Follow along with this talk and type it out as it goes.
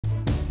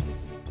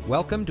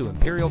Welcome to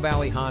Imperial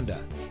Valley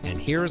Honda, and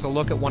here's a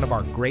look at one of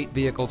our great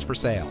vehicles for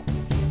sale.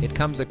 It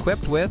comes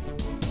equipped with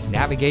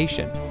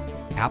navigation,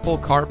 Apple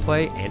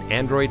CarPlay and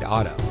Android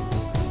Auto,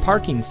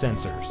 parking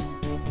sensors,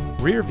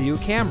 rear view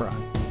camera,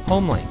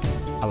 HomeLink,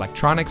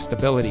 electronic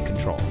stability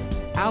control,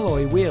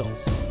 alloy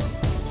wheels,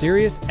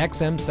 Sirius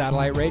XM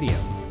satellite radio,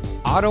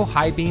 auto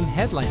high beam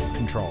headlamp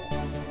control,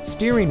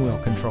 steering wheel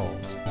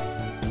controls.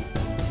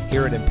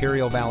 Here at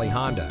Imperial Valley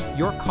Honda,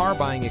 your car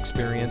buying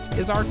experience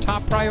is our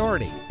top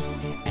priority.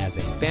 As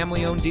a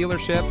family-owned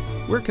dealership,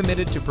 we're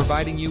committed to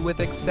providing you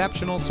with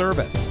exceptional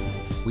service.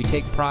 We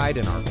take pride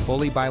in our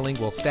fully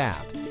bilingual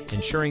staff,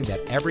 ensuring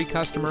that every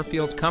customer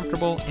feels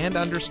comfortable and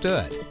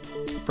understood.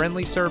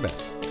 Friendly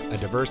service, a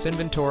diverse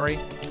inventory,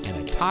 and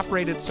a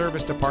top-rated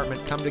service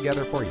department come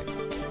together for you.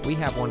 We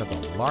have one of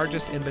the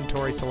largest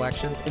inventory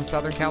selections in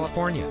Southern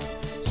California.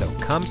 So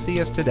come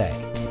see us today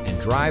and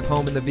drive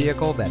home in the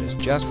vehicle that is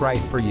just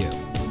right for you.